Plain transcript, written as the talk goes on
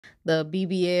the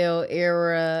BBL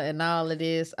era and all of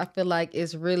this, I feel like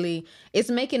it's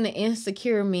making the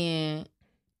insecure men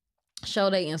show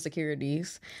their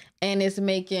insecurities. And it's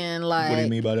making like... What do you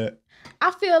mean by that?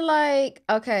 I feel like,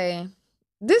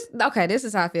 this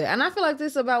is how I feel. And I feel like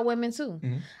this is about women too.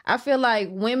 Mm-hmm. I feel like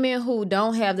women who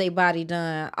don't have their body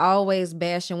done always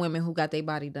bashing women who got their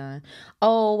body done.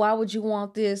 Oh, why would you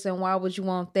want this and why would you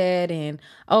want that? And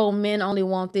oh, men only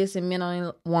want this and men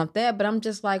only want that. But I'm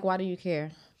just like, why do you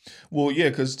care? Well, yeah,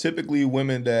 because typically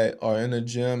women that are in the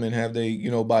gym and have they,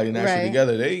 body naturally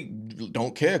together, they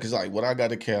don't care because like, what I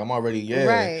got to care? I'm already,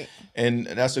 Right. And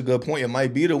that's a good point. It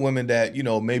might be the women that,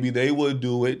 maybe they would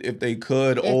do it if they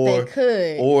could,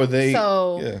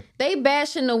 they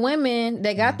bashing the women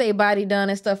that got their body done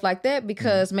and stuff like that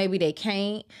because maybe they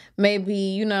can't, maybe,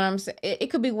 you know what I'm saying? It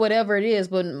could be whatever it is,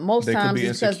 but most times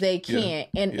it's because they can't.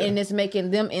 And it's making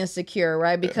them insecure,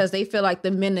 right? Because they feel like the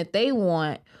men that they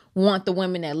want the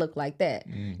women that look like that.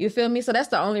 You feel me? So that's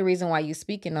the only reason why you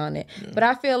speaking on it. But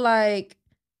I feel like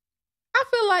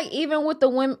even with the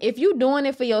women, if you doing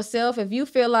it for yourself, if you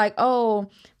feel like, oh,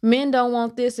 men don't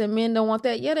want this and men don't want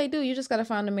that, yeah, they do. You just got to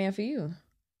find a man for you,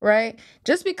 right?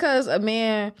 Just because a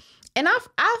man, and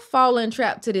I've fallen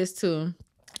trapped to this too.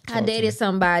 I dated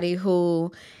somebody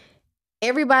who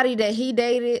everybody that he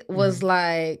dated was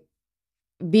like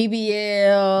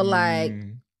BBL, like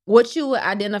what you would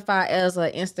identify as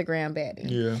an Instagram baddie.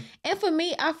 Yeah. And for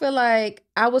me, I feel like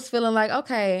I was feeling like,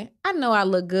 okay, I know I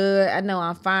look good. I know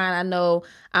I'm fine. I know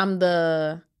I'm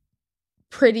the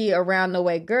pretty around the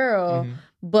way girl.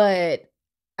 But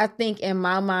I think in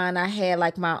my mind, I had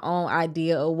like my own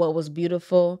idea of what was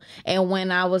beautiful. And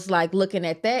when I was like looking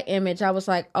at that image, I was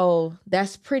like, oh,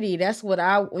 that's pretty. That's what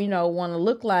I, want to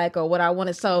look like or what I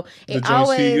wanted. So the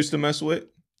joints he used to mess with?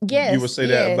 Yes, you would say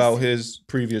that about his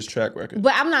previous track record.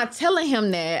 But I'm not telling him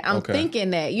that. I'm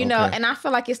thinking that, and I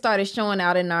feel like it started showing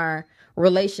out in our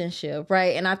relationship,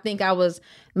 right? And I think I was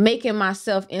making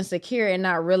myself insecure and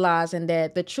not realizing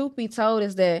that the truth be told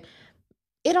is that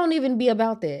it don't even be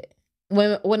about that.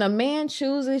 When a man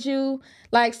chooses you,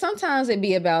 like sometimes it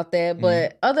be about that,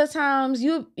 but other times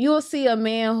you'll see a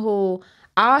man who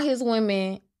all his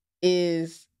women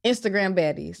is Instagram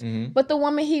baddies. But the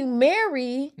woman he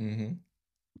married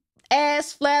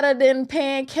ass flatter than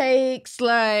pancakes,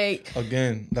 like...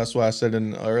 Again, that's why I said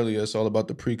earlier, it's all about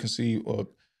the preconceived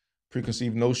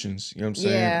notions. You know what I'm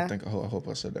saying? Yeah. I hope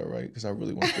I said that right because I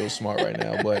really want to feel smart right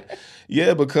now. But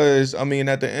yeah, because I mean,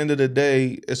 at the end of the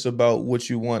day, it's about what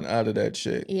you want out of that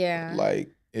chick. Yeah.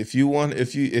 Like if he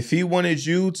wanted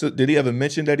you to, did he ever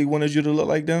mention that he wanted you to look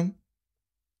like them?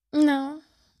 No.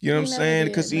 You know what I'm saying?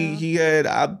 Because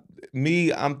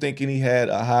I'm thinking he had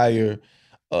a higher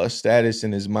status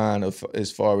in his mind as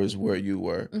far as where you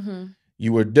were.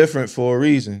 You were different for a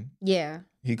reason. Yeah.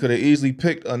 He could have easily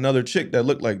picked another chick that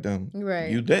looked like them.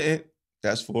 Right. You didn't.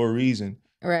 That's for a reason.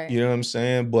 Right. You know what I'm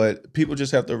saying? But people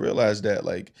just have to realize that.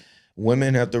 Like,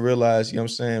 women have to realize, you know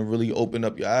what I'm saying, really open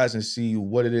up your eyes and see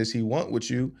what it is he want with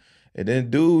you. And then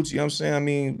dudes, you know what I'm saying? I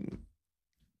mean,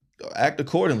 act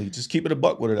accordingly. Just keep it a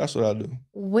buck with it. That's what I do.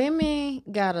 Women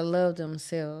gotta love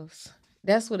themselves.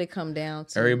 That's what it come down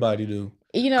to. Everybody do.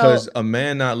 Because a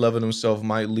man not loving himself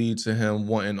might lead to him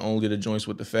wanting only the joints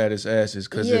with the fattest asses.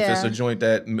 Because if it's a joint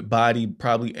that body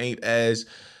probably ain't as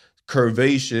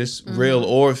curvaceous, real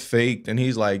or fake, then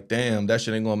he's like, damn, that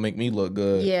shit ain't gonna make me look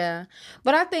good. Yeah.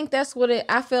 But I think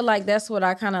I feel like that's what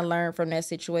I kind of learned from that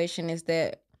situation is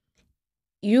that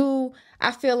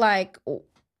I feel like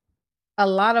a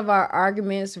lot of our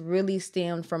arguments really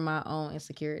stemmed from my own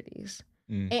insecurities.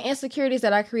 And insecurities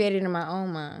that I created in my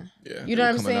own mind. Yeah, you know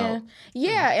what I'm saying?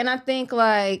 Yeah, and I think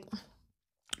like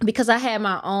because I had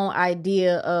my own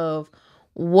idea of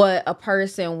what a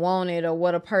person wanted or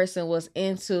what a person was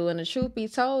into, and the truth be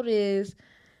told is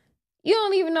you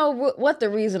don't even know what the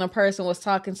reason a person was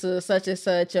talking to such and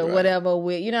such or whatever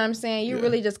with. You know what I'm saying? You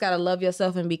really just gotta love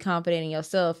yourself and be confident in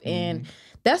yourself, and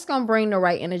that's gonna bring the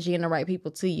right energy and the right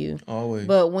people to you. Always.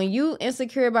 But when you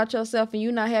insecure about yourself and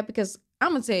you're not happy, because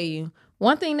I'm gonna tell you.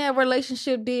 One thing that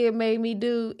relationship made me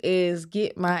do is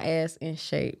get my ass in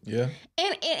shape. Yeah.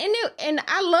 And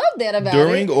I love that about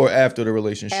During or after the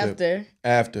relationship?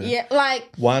 After. Yeah, like...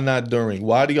 Why not during?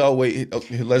 Why do y'all wait?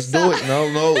 Okay, let's do it.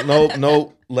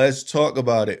 No. Let's talk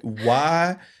about it.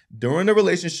 Why during the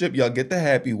relationship y'all get the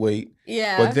happy weight?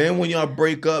 Yeah. But then when y'all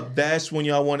break up, that's when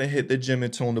y'all want to hit the gym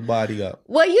and tone the body up.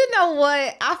 Well, you know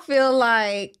what? I feel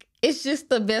like... it's just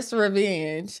the best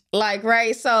revenge. Like,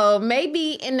 right? So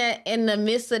maybe in the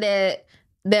midst of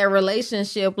that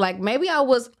relationship, like maybe I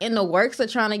was in the works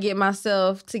of trying to get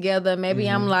myself together. Maybe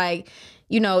I'm like,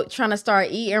 trying to start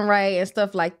eating right and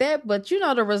stuff like that. But,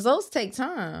 the results take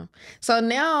time. So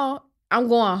now I'm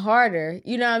going harder.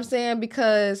 You know what I'm saying?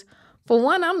 Because for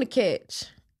one, I'm the catch.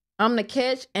 And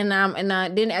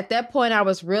then at that point I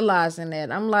was realizing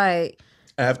that. I'm like,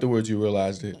 afterwards you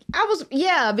realized it.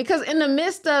 Because in the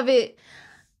midst of it,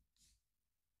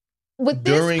 with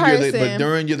this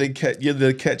person, you're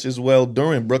the catch as well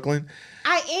during Brooklyn.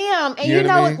 I am,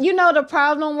 and you know the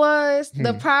problem was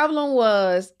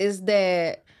is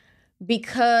that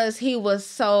because he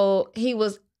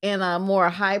was in a more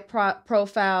high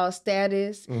profile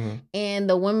status, and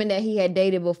the women that he had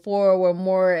dated before were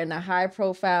more in a high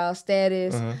profile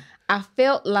status. I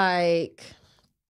felt like